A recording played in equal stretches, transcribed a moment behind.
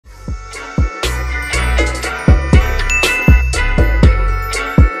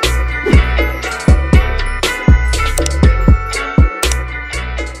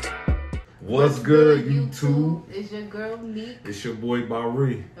girl Niq. It's your boy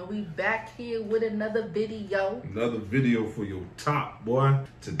Byre. And we back here with another video. Another video for your top, boy.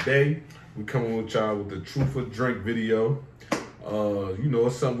 Today, we coming with y'all with the Truth or Drink video. You know,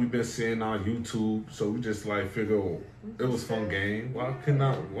 it's something we've been seeing on YouTube, so we just like figure it was fun game.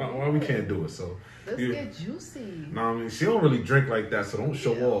 Why we can't do it? So let's get juicy. Nah, I mean, she don't really drink like that, so don't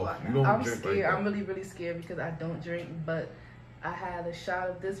show off. You don't I'm drink scared. like that. I'm really scared because I don't drink, but I had a shot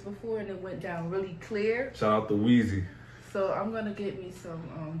of this before and it went down really clear. Shout out to Weezy. So I'm gonna get me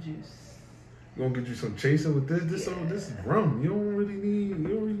some juice. You gonna get you some chaser with this? This is rum. You don't really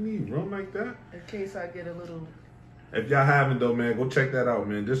need rum like that. In case I get a little. If y'all haven't though, man, go check that out,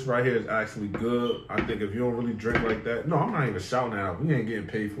 man. This right here is actually good. I think if you don't really drink like that, no, I'm not even shouting that out. We ain't getting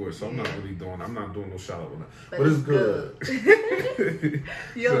paid for it, so I'm not doing no shout out with that. But it's good.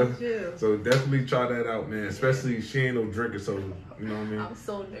 Yo, chill. So definitely try that out, man. Especially she ain't no drinker, so you know what I mean. I'm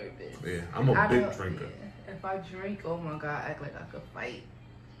so nervous. Yeah, I'm a big drinker. Yeah. If I drink, oh my God, I act like I could fight.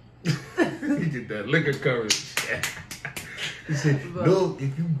 You get that liquor courage. He said, "No,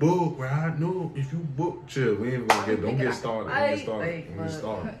 if you book, right? No, if you book, chill. We ain't gonna don't get started. Don't get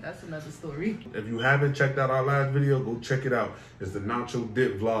started. That's another story. If you haven't checked out our last video, go check it out. It's the Nacho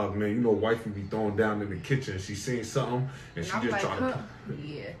Dip vlog, man. You know, wifey be throwing down in the kitchen. She seen something and she just trying to.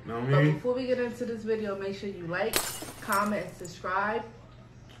 Yeah. Know what I mean? But before we get into this video, make sure you like, comment, and subscribe.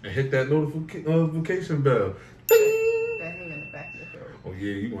 And hit that notification bell. Ding! That hang in the back of the throat. Oh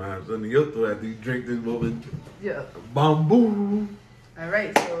yeah, you gonna have something in your throat after you drink this moment. Yeah. Bamboo. All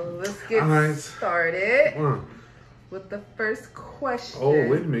right, so let's get started with the first question. Oh,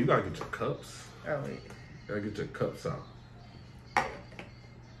 wait a minute. You gotta get your cups. Oh, wait. You gotta get your cups out.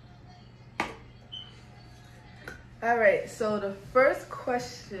 All right, so the first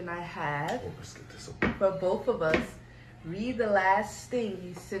question I have let's get this over. for both of us. Read the last thing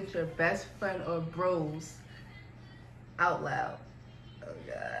you sent your best friend or bros out loud. Oh,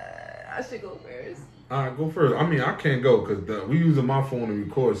 God. I should go first. All right, go first. I mean, I can't go because we using my phone to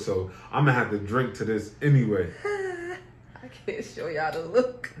record, so I'm going to have to drink to this anyway. I can't show y'all the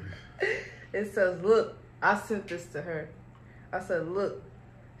look. It says, look, I sent this to her. I said, look,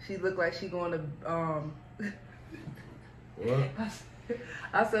 she looked like she going to, What?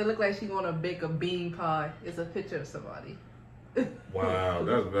 I said, look like she going to bake a bean pie. It's a picture of somebody. Wow,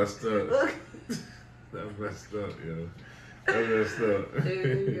 that's messed up. Look. That's messed up, yo. That's messed up. There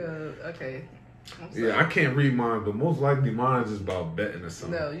you go. Okay. Yeah, I can't read mine, but most likely mine is about betting or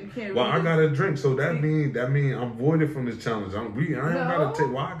something. No, you can't. Well, I gotta drink, so that mean I'm voided from this challenge. I ain't gotta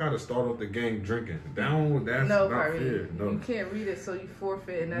take. Why I gotta start off the game drinking? That's not fair. No, you can't read it, so you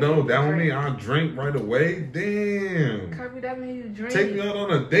forfeit. And that's no, that don't mean I drink right away. Damn. Kirby, that means you drink. Take me out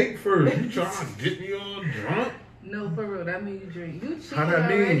on a date first. You trying to get me all drunk? No, for real, that means you drink. You cheated How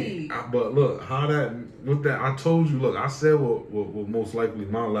that already. mean? But look, with that, I told you. Look, I said what most likely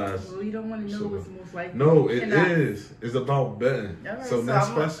my last. Well, you don't want to know what's most likely. No, it is. It's about betting. Right, so next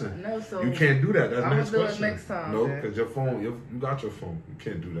question. No, so you can't do that. That's I'm next gonna do question. it next time. No, because your phone. You got your phone. You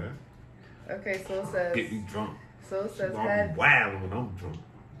can't do that. Okay, so it says. Get me drunk. So it says. I'm wild when I'm drunk.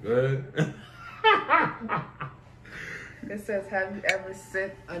 Go ahead. It says, have you ever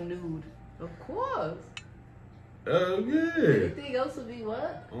sent a nude? Of course. Yeah. Anything else would be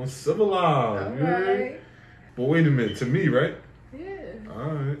what? Uncivilized. Alright. But wait a minute, to me, right? Yeah.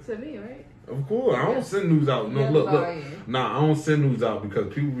 Alright. To me, right? Of course. I don't send news out. No, look. Lying. Nah, I don't send news out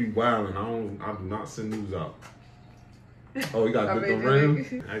because people be wilding. I do not send news out. Oh, you got the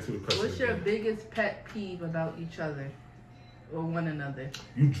rim? Ask me the question. What's your biggest pet peeve about each other or one another?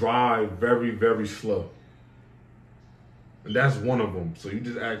 You drive very, very slow. And that's one of them. So you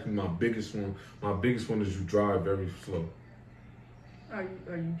just asked me my biggest one. My biggest one is you drive very slow. Are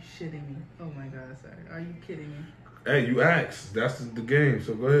you shitting me? Oh my God, sorry. Are you kidding me? Hey, you asked. That's the game.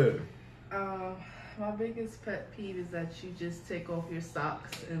 So go ahead. My biggest pet peeve is that you just take off your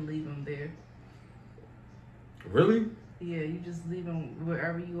socks and leave them there. Really? Yeah, you just leave them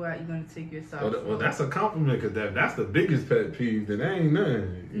wherever you at. You're gonna take your socks. Well, that's a compliment because that's the biggest pet peeve. That ain't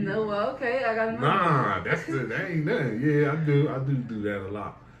nothing. No, well, okay, I got another. Nah, that ain't nothing. Yeah, I do that a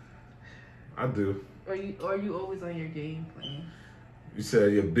lot. I do. Are you always on your game playing? You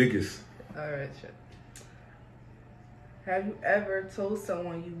said your biggest. All right, sure. Have you ever told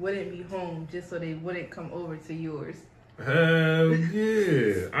someone you wouldn't be home just so they wouldn't come over to yours? Hell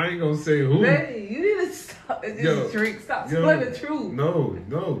yeah. I ain't gonna say who. Hey, you need to stop and just drink. Stop spilling the truth.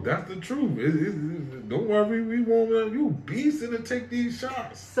 No, that's the truth. Don't worry, we won't let you beasting to take these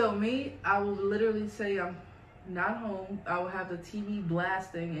shots. So me, I will literally say I'm not home. I will have the TV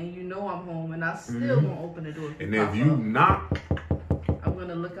blasting and you know I'm home and I still won't open the door. And if you not I'm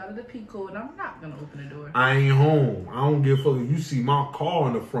gonna look out of the peephole and I'm not gonna open the door. I ain't home. I don't give a fuck if you see my car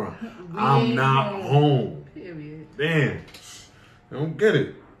in the front. I'm not home. Period. Damn. I don't get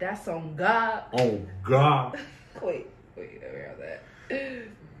it. That's on God. On God. Wait, around that.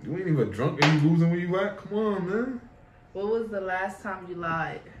 You ain't even drunk and you losing where you at? Come on, man. What was the last time you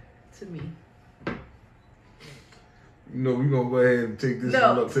lied to me? You know, we gonna go ahead and take this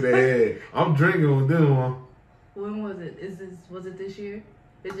one up to the head. I'm drinking on this one. When was it? Was it this year?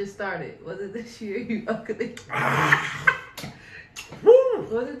 It just started. Was it this year? You ugly.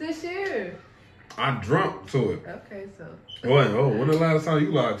 Was it this year? I drunk to it. Okay, so. When the last time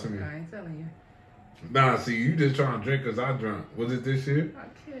you lied to me? I ain't telling you. Nah, see, you just trying to drink because I drunk. Was it this year?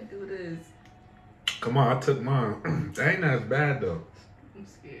 I can't do this. Come on, I took mine. That ain't as bad, though. I'm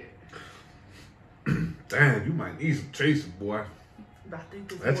scared. Damn, you might need some chaser, boy. I think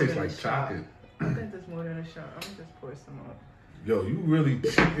this That tastes like chocolate. I think there's more than a shot. I'm gonna just pour some up. Yo, you really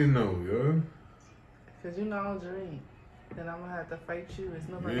cheating, though, yo. Because you know I don't drink. Then I'm gonna have to fight you. It's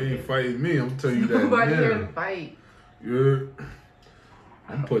nobody. You ain't fighting me, I'm gonna tell you that. Nobody here to fight. Yeah.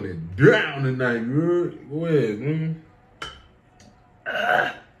 I'm putting it down tonight, girl. Go ahead, man.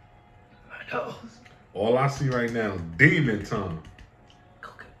 My nose. All I see right now is demon time.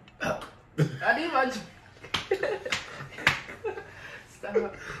 I need my drink.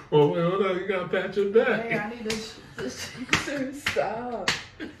 Stop. Oh, wait, hold on. You gotta pat your back. Hey, I need this stop.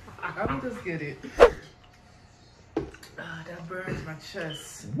 I'm just kidding. That burns my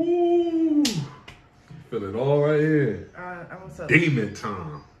chest. Woo! Feel it all right here. I'm gonna tell Demon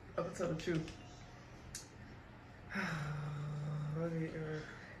time. I'm gonna tell the truth.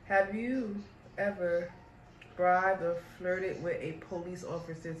 Have you ever bribed or flirted with a police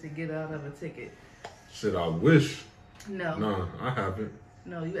officer to get out of a ticket? Shit, I wish. No. Nah, I haven't.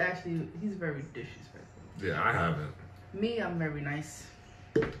 No, he's very disrespectful. Yeah, I haven't. Me, I'm very nice.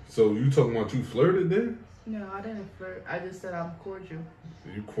 So you talking about you flirted then? No, I didn't flirt. I just said I'm cordial.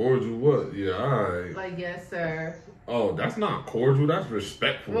 You cordial what? Yeah, alright. Like, yes, sir. Oh, that's not cordial. That's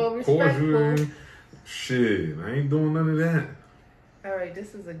respectful. Well, respectful. Cordial. Shit, I ain't doing none of that. All right,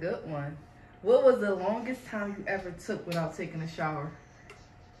 this is a good one. What was the longest time you ever took without taking a shower?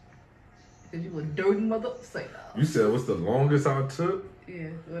 Because you a dirty mother. Say no. You said what's the longest I took? Yeah,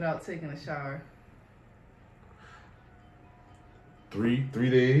 without taking a shower. 3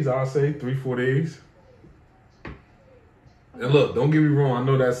 days, I'll say. 3-4 days. And look, don't get me wrong. I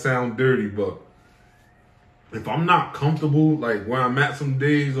know that sounds dirty, but if I'm not comfortable, like where I'm at some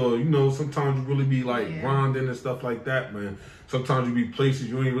days, or you know, sometimes you really be like grinding and stuff like that, man. Sometimes you be places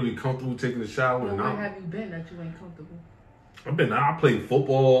you ain't really comfortable taking a shower. Well, where have you been that you ain't comfortable? I played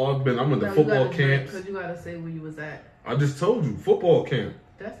football. I'm in the football camps. Because you gotta say where you was at. I just told you, football camp.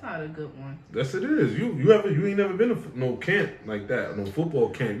 That's not a good one. Yes, it is. You ain't never been to no camp like that, no football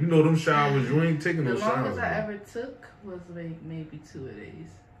camp. You know them showers. You ain't taking no showers. The longest I ever took was maybe 2 days.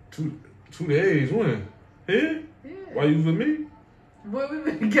 2 days? When? Here? Yeah. Why you with me? Boy, we've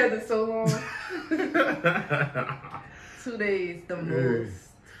been together so long. 2 days, the most.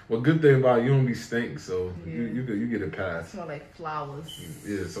 Well, good thing about it, you don't be stink, so you get a pass. Smell like flowers.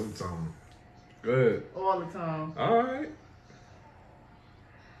 Yeah, sometimes. Go ahead. All the time. All right.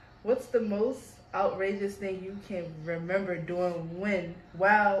 What's the most outrageous thing you can remember doing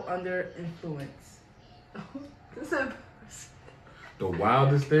while under influence? This is the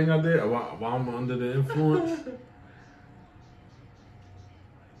wildest thing I did while I'm under the influence?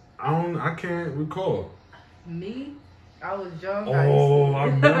 I can't recall. Me? I was young. I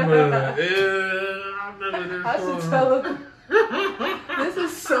remember that. Yeah, I remember this. I should tell them. This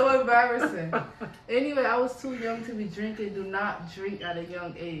is so embarrassing. Anyway, I was too young to be drinking. Do not drink at a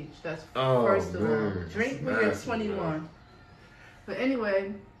young age. That's first of all. Drink when you're 21. Man. But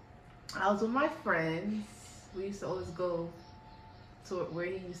anyway, I was with my friends. We used to always go to where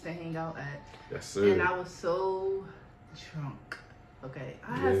he used to hang out at. Yes, sir. And I was so drunk. Okay,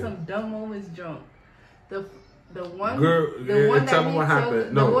 I had some dumb moments drunk. The one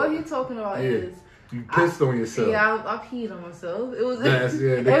he's talking about is you pissed on yourself. Yeah, I peed on myself. It was they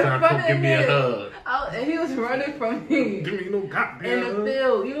trying to come give me a hug. And he was running from me. Give me no goddamn in the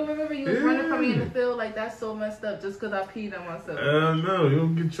field. You don't remember you was running from me in the field? Like, that's so messed up just because I peed on myself. No, you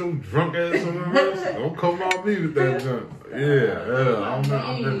don't get your drunk ass somewhere else. Don't come on me with that junk. I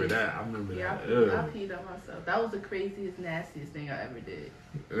remember that. I peed on myself. That was the craziest, nastiest thing I ever did.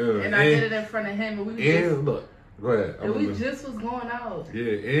 And I did it in front of him. And look. Go ahead. And we just was going out.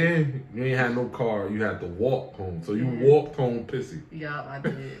 Yeah, and you ain't had no car. You had to walk home. So you walked home pissy. Yeah, I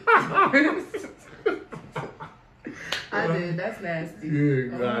did. I did. That's nasty. Yeah,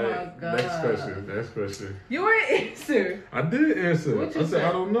 oh my God. Next question. You ain't answer. I did answer. I said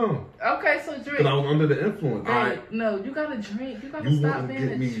I don't know. Okay, so drink. Because I was under the influence. Hey, no, you gotta drink. You gotta stop being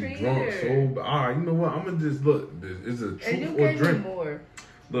get a me treater. drunk so bad. All right, you know what? I'm gonna just look. Is it truth and you or gave drink? Me more.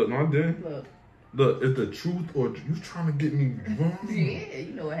 Look, no, I didn't. Look, is the truth or you trying to get me drunk? Yeah,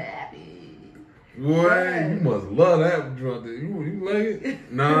 you know what happened. Boy, you must love that drunk. You like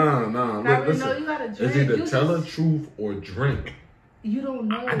it? Nah. Look, listen. No, you gotta drink. Is either tell the truth or drink. You don't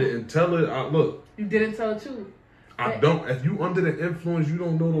know. I didn't tell it. Look. You didn't tell the truth. I don't. If you under the influence, you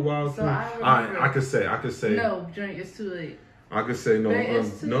don't know the wild truth. I could say. No, drink. It's too late. I could say no.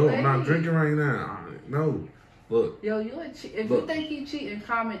 No, I'm not drinking right now. No. Look. Yo, you a cheat. If you think you cheating,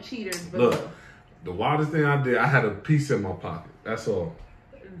 comment cheaters. Look. The wildest thing I did, I had a piece in my pocket. That's all.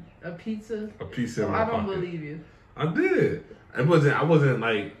 A pizza? A piece in my pocket. I don't believe you. I did. I wasn't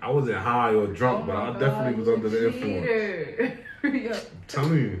high or drunk, but I definitely was under the influence. I'm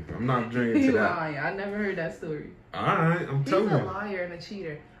telling you, I'm not drinking to that. Lying. I never heard that story. Alright, I'm telling you. He's a liar and a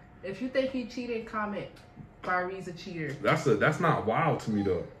cheater. If you think he cheated, comment Byre's a cheater. That's not wild to me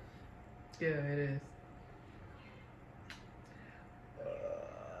though. Yeah, it is.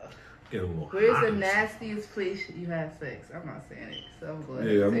 Where's the nastiest place you had sex? I'm not saying it, so I'm going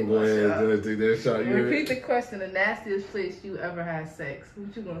to I'm gonna go ahead and take that shot. Repeat the question. The nastiest place you ever had sex.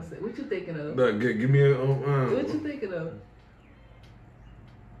 What you gonna say? What you thinking of? Look, give me a. What you thinking of?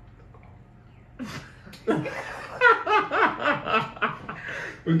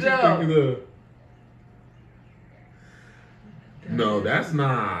 What you thinking of? No, that's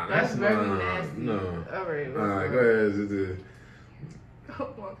not. That's very not. nasty. No. All right, go ahead.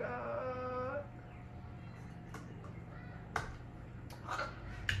 Oh my God.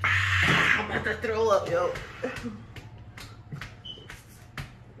 I'm about to throw up, yo.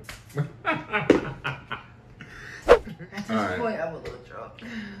 At this point, I'm a little drunk.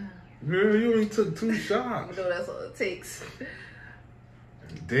 Girl, you only took 2 shots. You know that's all it takes.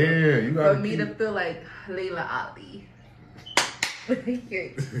 Damn, you got for me to feel like Layla Ali.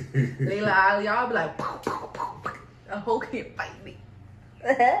 Layla Ali, I'll be like, a hoe can't fight me.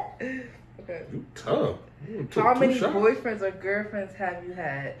 Okay. You tough. How many boyfriends or girlfriends have you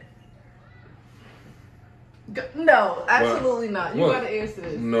had? No, absolutely not. You gotta answer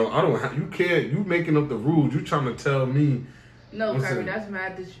this. No, I don't. You can't. You making up the rules. You trying to tell me? No, Kyrie, that's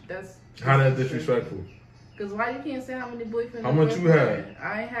mad. That's how that disrespectful. Because why you can't say how many boyfriends? How much you had?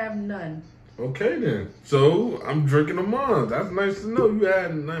 I have none. Okay then. So I'm drinking a month. That's nice to know. You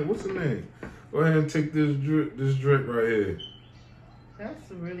had none. What's the name? Go ahead and take this drink right here.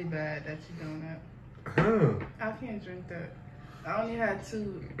 That's really bad that you're doing that. Huh? I can't drink that. I only had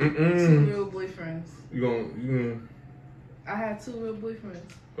two real boyfriends. You gonna? I had 2 real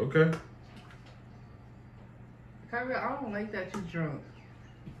boyfriends. Okay. Kyrie, I don't like that you drunk.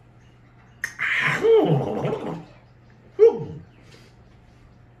 I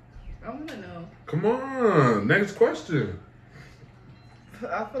wanna know. Come on, next question.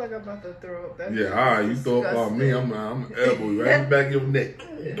 I feel like I'm about to throw up. That's alright, you throw up on me. I'm elbow you right in the back of your neck.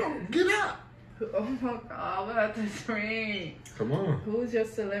 Get out. Oh my God, I'm gonna have to scream. Come on. Who's your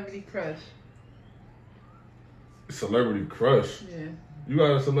celebrity crush? Celebrity crush? Yeah. You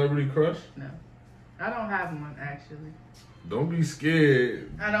got a celebrity crush? No. I don't have one, actually. Don't be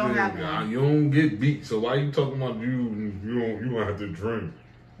scared. I don't have one. You don't get beat, so why you talking about you don't have to drink?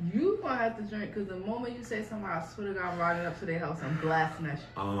 You gonna have to drink, because the moment you say something, I swear to God, I'm riding up to their house, I'm blasting that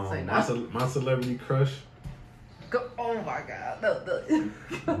shit. My celebrity crush? Oh my God.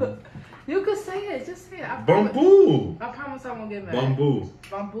 No. You could say it. Just say it. Bamboo. I promise I won't get mad.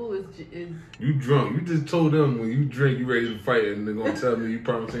 Bamboo is... You drunk. You just told them when you drink, you ready to fight, and they're going to tell me you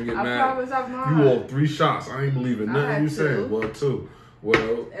promise ain't get mad. I promise I'm not. You all 3 shots. I ain't believing nothing you saying. Well, 2.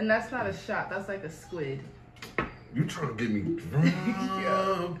 Well... And that's not a shot. That's like a squid. You trying to get me drunk?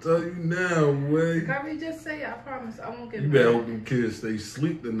 I'm telling you now, way. Kyrie, just say it. I promise I won't get mad. You better hope them kids stay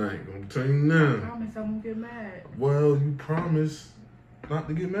asleep tonight. I'm telling you now. I promise I won't get mad. Well, you promise not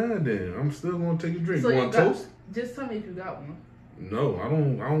to get mad then. I'm still going to take a drink. So you want toast? Just tell me if you got one. No, I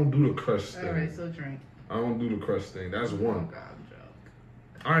don't do the crush thing. All right, so drink. I don't do the crush thing. That's one. Oh, God, I'm drunk.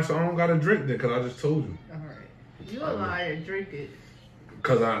 All right, so I don't got to drink then because I just told you. All right. You a liar. Drink it.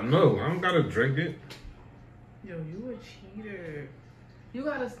 Because I know. I don't got to drink it. Yo, you a cheater. You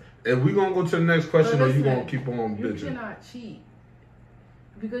gotta... If we gonna go to the next question, or you gonna keep on bitching? You cannot cheat.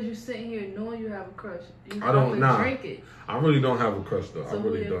 Because you're sitting here knowing you have a crush. You I don't know. Drink it. I really don't have a crush though. So I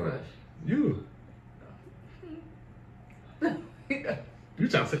really who your don't. Crush? You. You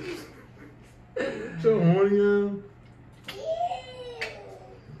trying to say? So horny,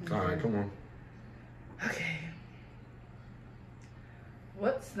 All right, come on. Okay.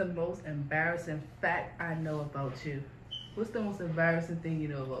 What's the most embarrassing fact I know about you? What's the most embarrassing thing you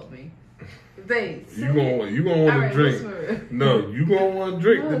know about me? Babe, you gonna want to drink. No, you gonna want to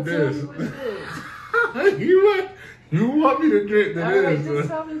drink to this. You want me to drink to this. Alright, just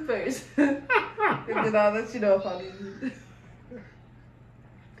tell me first. And then I'll let you know if I need to.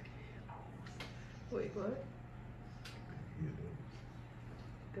 Wait, what?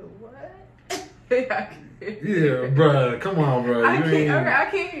 The what? Yeah, bruh. Come on, bruh. I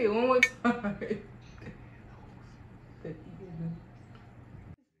can't hear you one more time.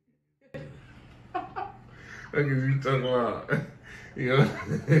 Look at you talking about. You know?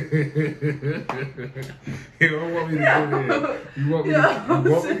 You don't want me to go there. You want me to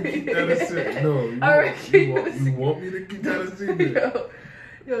keep that a secret? No, you want me to keep that a secret?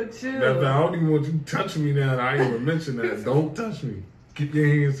 Yo, chill. Matter of fact, I don't even want you touching me now. I ain't even mention that. Don't touch me. Keep your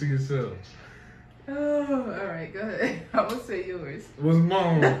hands to yourself. Oh, all right, go ahead. I'm gonna say yours. What's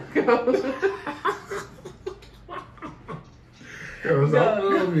mom? Go. Yo, stop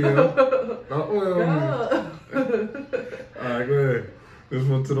playing me, yo. Stop playing me. Alright, go ahead. This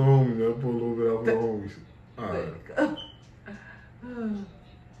one to the homie, man. Pull a little bit out for the homies.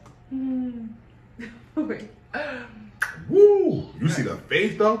 Alright. Woo! You see the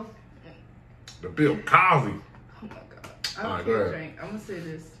face, though? The Bill Cosby. Oh, my God. I Alright, can't drink. I'm gonna say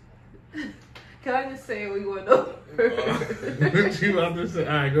this. Can I just say it? We going over? What you about to say?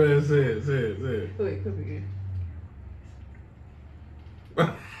 Alright, go ahead. Say it. Wait, come here.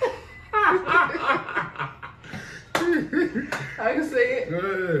 I can say it. Go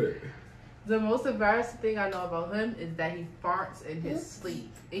ahead. The most embarrassing thing I know about him is that he farts in his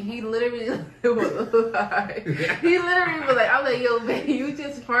sleep. And he literally was like, I'm like, yo, man, you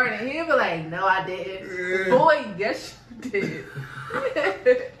just farted. And he'll be like, no, I didn't. Boy, yes, you did.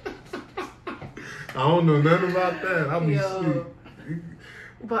 I don't know nothing about that. I'll be asleep.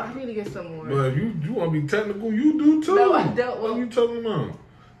 But I need to get some more. But if you want to be technical, you do too. No, I don't. What are you talking about?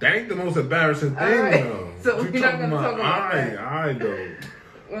 That ain't the most embarrassing thing, right. though. So we're not going to talk about that. I though.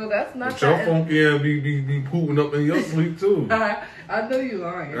 Well, that's not but your funky ass be pooping up in your sleep, too. I know you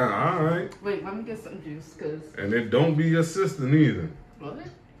lying. All right. Wait, let me get some juice, cause. And it don't be your sister, neither. What?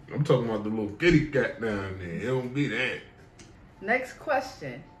 I'm talking about the little kitty cat down there. It don't be that. Next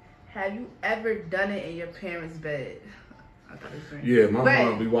question. Have you ever done it in your parents' bed? I got a drink. Yeah, my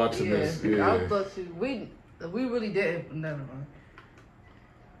mom be watching this. Yeah. I thought we really didn't. Never mind.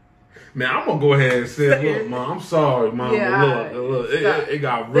 Man, I'm gonna go ahead and say, look, Mom, I'm sorry, Mom. Yeah, look, it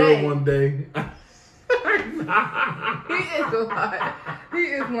got real one day. He is lying. He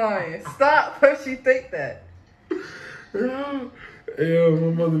is lying. Stop, but she think that. Yo,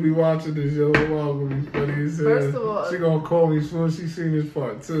 my mother be watching this, yo. My mom gonna be funny as hell. First of all, she gonna call me soon as she seen this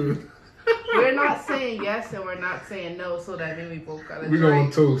part too. We're not saying yes and we're not saying no, so that then we both gotta we gonna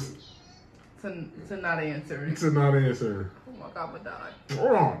toast to not answer. To not answer. Oh my God, I'm gonna die.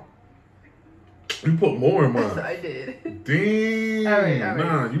 Hold on. You put more in mine. I did. Damn. All right.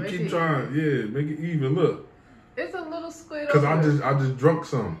 Nah, you keep trying. Yeah, make it even. Look. It's a little squid. Cause I just drunk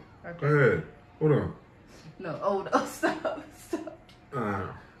some. Okay. Go ahead. Hold on. No, stop. Oh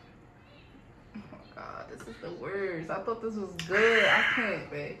my God, this is the worst. I thought this was good. I can't,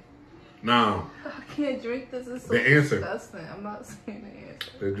 babe. No. I can't drink this. It's so the answer. disgusting. I'm not saying the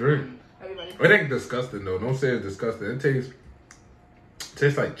answer. The drink. Everybody. It ain't disgusting though. Don't say it's disgusting. It tastes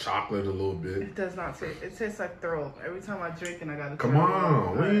like chocolate a little bit. It does not taste. It tastes like throw up. Every time I drink and I gotta. Come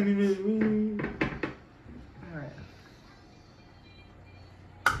on, we ain't even. All right.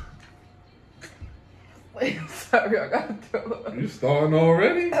 Wait, I'm sorry. I gotta throw up. You starting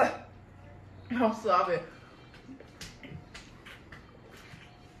already? I'm sorry.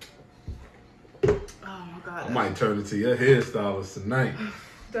 Oh my God. I might turn into your hairstylist tonight.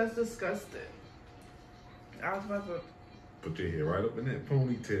 That's disgusting. I was about to. Put your hair right up in that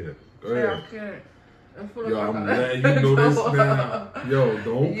ponytail. Go Yeah, ahead. I can't. Yo, I'm letting you know this now. Yo,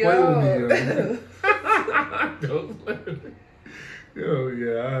 don't play with me, yo. Don't play with me. Yo,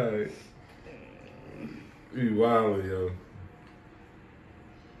 yeah, alright. You wildin', yo.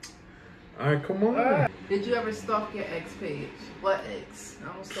 Alright, come on. Did you ever stalk your ex page? What ex? I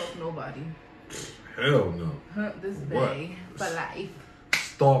don't stalk nobody. Hell no. This day for life.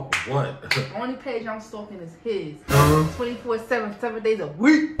 Stalk what? The only page I'm stalking is his. 24/7, 7 days a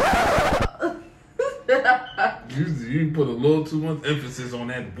week. You put a little too much emphasis on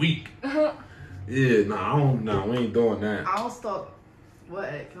that week. Yeah, we ain't doing that. I don't stalk what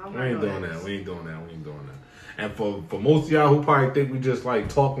ex? We ain't doing that. And for most of y'all who probably think we just like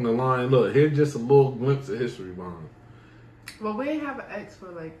talking the line, look, here's just a little glimpse of history behind. Well, we ain't have an ex for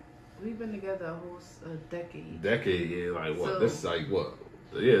like, we've been together a whole decade. Decade, yeah, like what? So, this is like what?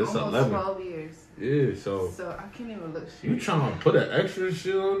 Yeah, it's almost 11. 12 years. Yeah, so I can't even look shit. You trying to put an extra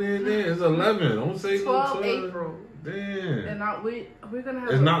shit on there? It's 11. Don't say 12 no 12. April. Damn. And we're gonna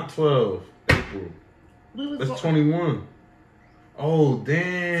have. It's not 12 April. It's 21. Oh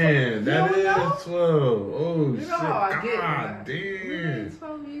damn, that is 12. Oh shit! God damn.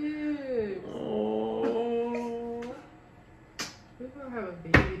 12 years. Oh. We're gonna have a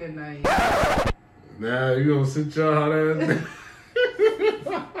baby tonight. Nah, you gonna sit y'all ass.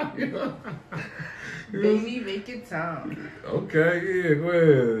 Baby, make it time. Okay, yeah, go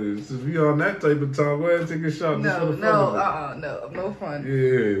ahead. Since we on that type of time, go ahead and take a shot. No fun.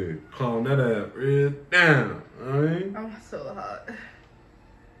 Yeah, calm that ass real down. Alright? I'm so hot.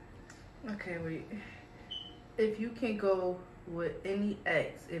 Okay, wait. If you can go with any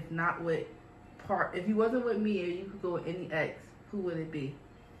ex, if you wasn't with me, and you could go with any ex, who would it be?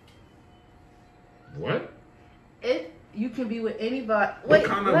 What? If you can be with anybody. What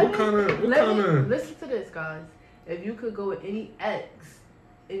kind of? Listen to this, guys. If you could go with any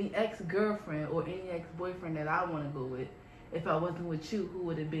ex-girlfriend or any ex-boyfriend that I want to go with, if I wasn't with you, who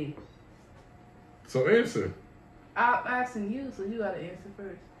would it be? So answer. I'm asking you, so you gotta answer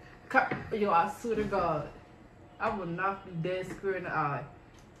first. Yo, I swear to God, I will knock you dead square in the eye.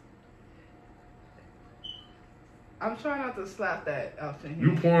 I'm trying not to slap that out your hand.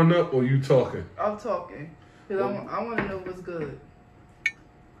 You pouring up or you talking? I'm talking. Because I want to know what's good.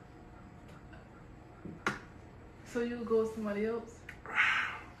 So you would go with somebody else?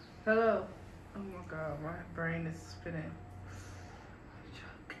 Hello? Oh my God, my brain is spinning.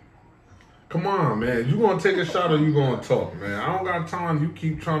 Come on, man. You gonna take a shot or you gonna talk, man? I don't got time. You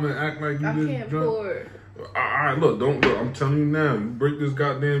keep trying to act like you I can't pour. All right, look. I'm telling you now. You break this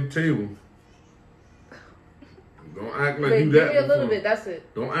goddamn table. Don't act like you that. Give me a little bit. That's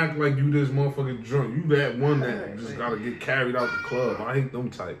it. Don't act like you this motherfucking drunk. You that one that just gotta get carried out the club. I hate them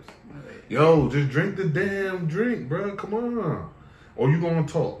types. Yo, just drink the damn drink, bro. Come on. Or you gonna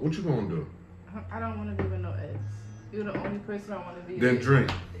talk? What you gonna do? I don't want to be with no ex. You're the only person I want to be with. Then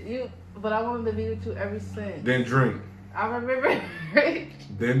drink. But I wanted to be with you ever since. Then drink. I remember.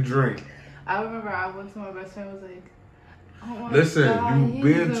 Then drink. I remember I went to my best friend and was like, oh listen, you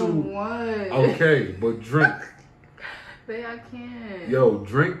been to. Okay, but drink. Babe, I can't. Yo,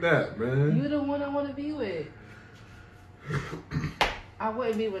 drink that, man. You the one I want to be with. I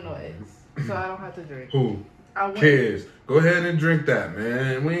wouldn't be with no ex, so I don't have to drink. Who? Kids. Go ahead and drink that,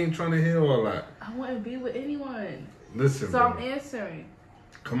 man. We ain't trying to hear all that. I wouldn't be with anyone. Listen, so man. I'm answering.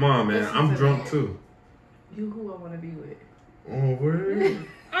 Come on, man. I'm drunk too. You who I want to be with. Oh, word.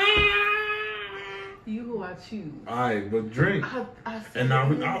 You who I choose. All right, but drink.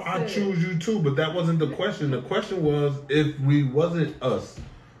 I choose you too, but that wasn't the question. The question was, if we wasn't us,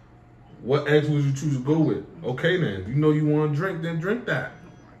 what ex would you choose to go with? Okay, then. You know you want to drink, then drink that.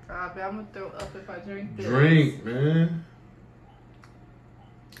 Oh my God, I'm going to throw up if I drink this. Drink, man.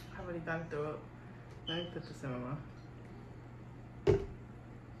 I already got to throw up. Let me put this in my mouth.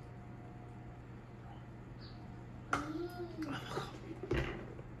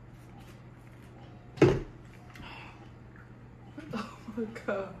 Oh my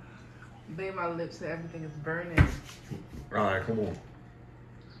God. Babe, my lips and everything is burning. Alright, come on.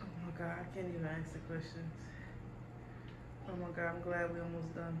 Oh my God, I can't even ask the questions. Oh my God, I'm glad we're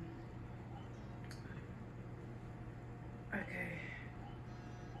almost done. Okay.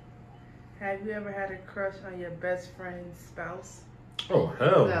 Have you ever had a crush on your best friend's spouse? Oh,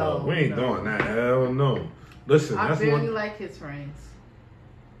 hell no. We ain't doing that. Hell no. Listen, I barely like his friends.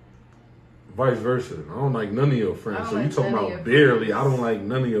 Vice versa. I don't like none of your friends. So like you talking about barely. Friends. I don't like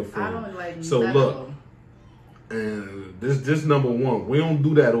none of your friends. I don't like so none look, of them. And this number one. We don't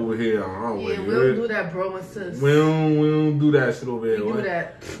do that over here. We don't do that, bro and sis. We don't do that shit over here. We do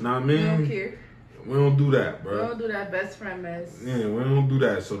that. Know what I mean? We don't care. We don't do that, bro. We don't do that best friend mess. Yeah, we don't do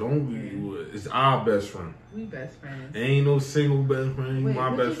that. So don't be. It's our best friend. We best friends. Ain't no single best friend. Wait,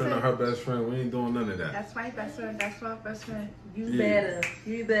 my best friend or her best friend. We ain't doing none of that. That's my best friend. That's my best friend. You better.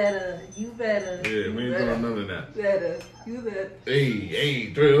 You better. You better. Yeah, we ain't doing none of that. Better. You better.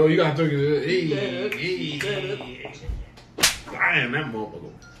 Hey, oh, you got to drink it. Hey. Damn, that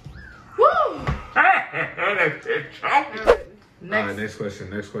motherfucker. Woo! All right, next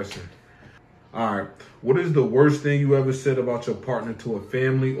question. All right, what is the worst thing you ever said about your partner to a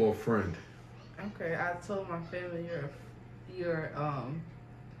family or friend? Okay, I told my family you're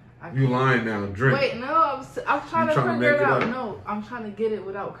You lying now? Drink. Wait, no, I'm trying to figure it out. No, I'm trying to get it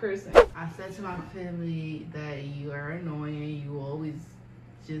without cursing. I said to my family that you are annoying. You always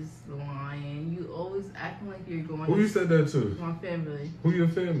just lying. You always acting like you're going. Who you said that to? My family. Who your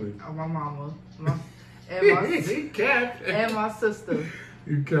family? My mama. And my sister.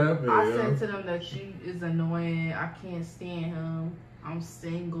 You capping, I said to them that you is annoying. I can't stand him. I'm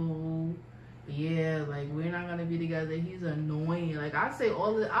single. Yeah, like we're not gonna be together. He's annoying. Like I say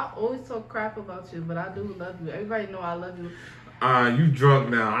I always talk crap about you, but I do love you. Everybody know I love you. You drunk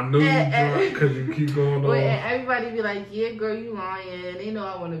now. I know you drunk because you keep going on. And everybody be like, yeah, girl, you lying. They know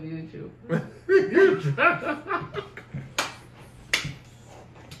I want to be with you. You drunk.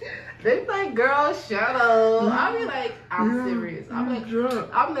 They like, girl, shut up. I be like, I'm serious. I'm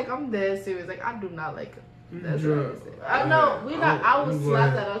like, I'm dead serious. Like, I do not like him. That's what I say. I know, I will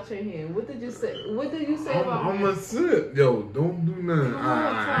slap that out your hand. What did you say? What did you say about me? I'm going to sip. Yo, don't do nothing.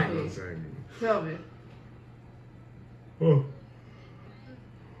 I ain't going to say Tell me. Oh.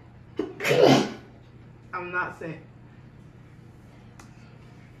 I'm not saying.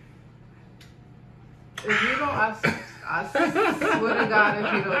 If you don't, I swear to God, if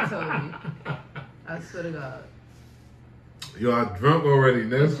you don't tell me. I swear to God. Yo, I drunk already.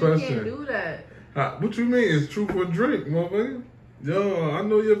 Next question. You can't do that. What you mean? It's truth or drink, motherfucker? Yo, I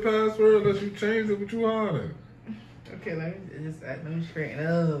know your password unless you changed it, but you hiding. Okay, let me straighten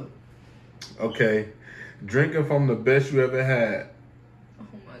up. Okay. Drink if I'm the best you ever had. Oh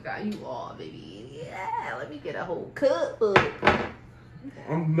my God, you are, baby. Yeah, let me get a whole cup up.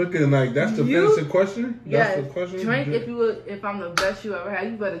 I'm looking like that's the basic question? That's the question? Drink if I'm the best you ever had.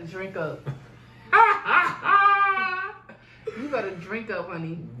 You better drink up. You better drink up,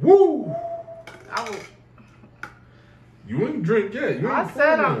 honey. Woo! You ain't drink yet. I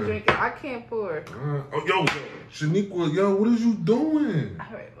said I'm drinking. I can't pour. Yo, Shaniqua, yo, what is you doing?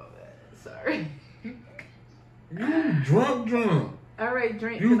 All right, my bad. Sorry. You drunk. All right,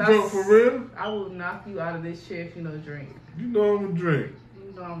 drink. You drunk for real? I will knock you out of this chair if you don't drink. You know I'm a drink.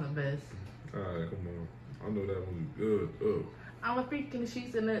 You know I'm the best. All right, come on. I know that was good. I'm a freak in the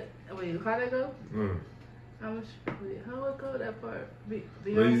sheets in the... Wait, how'd that go? How would go that part?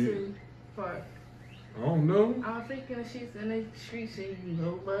 Beyonce part. I don't know. I'm a freak in the sheets in the streets and you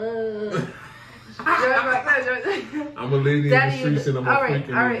know what? I'm a lady in the streets and I'm a freak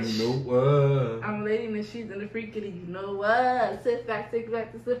in the you know what? I'm a lady in the streets and a freak in the you know what? Sit back, this is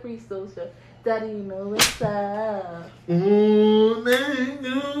the freestyle show. Daddy, you know what's up. I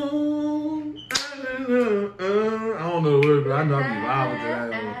don't know the word, but I know I'll be loud with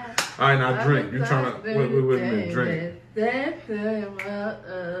that. All right, now drink. You trying to wait a minute, drink.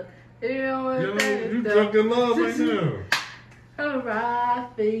 Yo, you drunk in love right now. I'll ride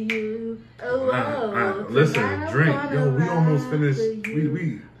for you. Listen, drink. Yo, we almost finished.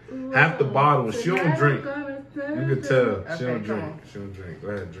 We half the bottle. She don't drink. You can tell. She don't drink. She don't drink. Go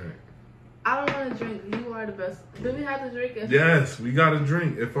ahead, drink. I don't want to drink. You are the best. Do we have to drink? Yes, we got to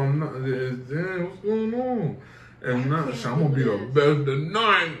drink. If I'm not, damn, what's going on? And not, I'm gonna be the best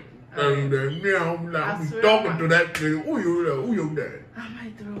tonight. And then now I'm talking to that kid. Who you that? I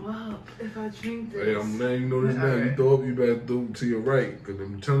might throw up if I drink this. Hey, I'm letting you know this now. You throw up, you better throw to your right. Because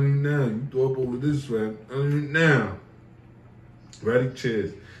I'm telling you now, you throw up over this way. Now. Ready?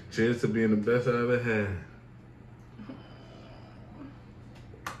 Cheers. Cheers to being the best I ever had.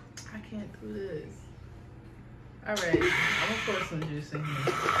 I can't do this. All right. I'm going to pour some juice in here.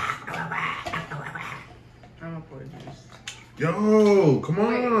 I'm going to pour juice. Yo, come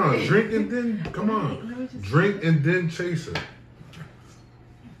on. Wait. Drink and then, come on. Drink and then chase it.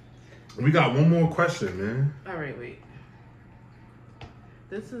 We got one more question, man. All right, wait.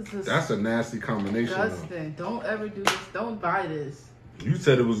 That's a nasty combination. Justin, don't ever do this. Don't buy this. You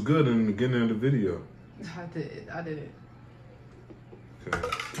said it was good in the beginning of the video. I did. I did it. Okay.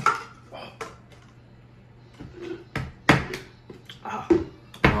 All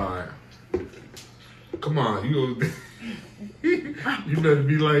right. Come on, you better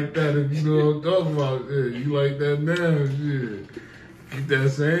be like that if you know what I'm talking about. Yeah, you like that now, shit. Keep that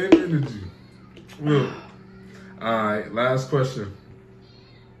same energy. Look. All right, last question.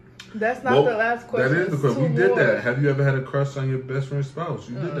 That's not the last question. That is the question. We did that. Have you ever had a crush on your best friend's spouse?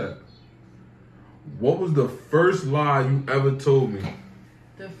 You did that. What was the first lie you ever told me?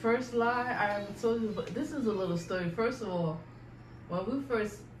 The first lie I ever told you, but this is a little story. First of all, when we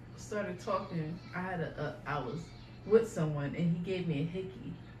first started talking, I was with someone and he gave me a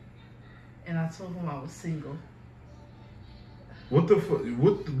hickey, and I told him I was single. What the fuck?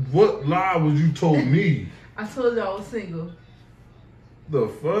 What lie was you told me? I told you I was single. The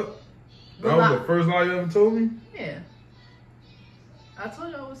fuck? That was the first lie you ever told me? Yeah. I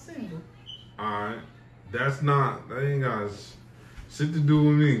told you I was single. Alright. That ain't got shit to do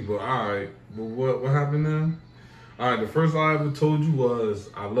with me, but alright. But what happened now? Alright, the first lie I ever told you was,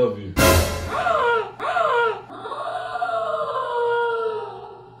 I love you.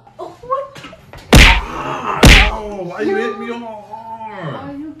 Oh, what? Oh, why you hit me on my arm?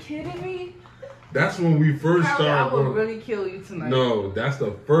 kidding me? That's when we first started. I would really kill you tonight. No, that's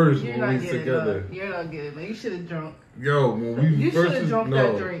the first You're when not we getting together. You're not getting it. You should have drunk. Yo, when we you first should have drunk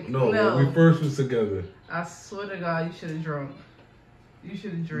that drink. No, when we first was together. I swear to God, you should have drunk. You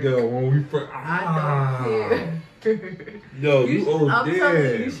should have drank. Yo, when we first, I don't care. Yo, I'm telling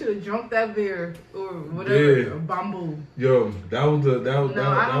you, you should have drunk that beer or whatever, or bamboo. Yo, that was the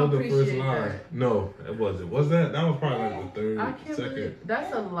first lie. That. No, it wasn't. Was that? That was probably like the third, second.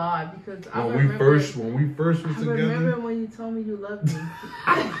 That's a lie because when we first was together. I remember when you told me you loved me.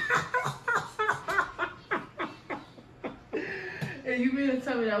 And you mean to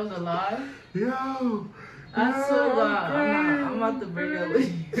tell me that was a lie? Yo. I swear to God, I'm about to break up with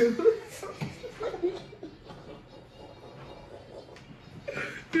you.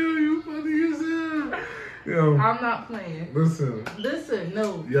 Yo, you funny as hell. Yo, I'm not playing. Listen,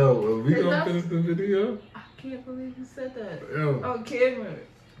 no. Yo, are we gonna finish the video? I can't believe you said that. Yo. On camera.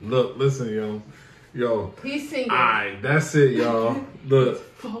 Look, listen, yo. He's singing. Alright, that's it, y'all. Look,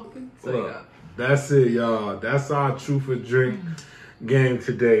 that's it, y'all. That's our truth or drink game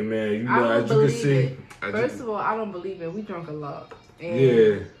today, man. You know, as you can see. First of all, I don't believe it. We drunk a lot. And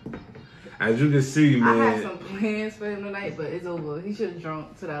yeah. As you can see, man. I had some plans for him tonight, but it's over. He should have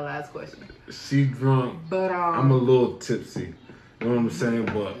drunk to that last question. She drunk. But I'm a little tipsy. You know what I'm saying?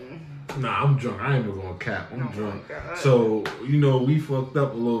 But nah, I'm drunk. I ain't even gonna cap. I'm drunk. So, you know, we fucked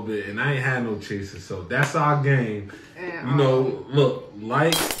up a little bit and I ain't had no chasers. So that's our game. And, you know, look,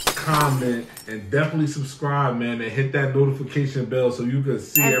 like, comment, and definitely subscribe, man, and hit that notification bell so you can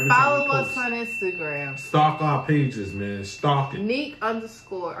see every time we post. And follow us on Instagram. Stalk our pages, man. Stalk it. Niq _,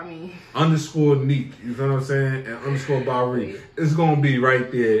 Niq. You know what I'm saying? And _ Byre Niq. It's gonna be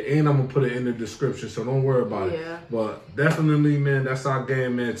right there, and I'm gonna put it in the description, so don't worry about it. But definitely, man, that's our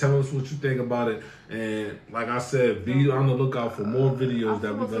game, man. Tell us what you think about it, and like I said, be on the lookout for more videos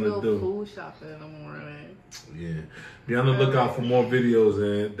that we're gonna do. Food shopping in the morning. Yeah. Be on the lookout for more videos,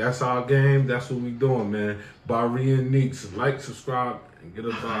 and that's our game. That's what we doing, man. Byre Niq. Like, subscribe, and get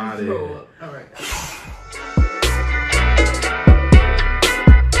us out of here. All right.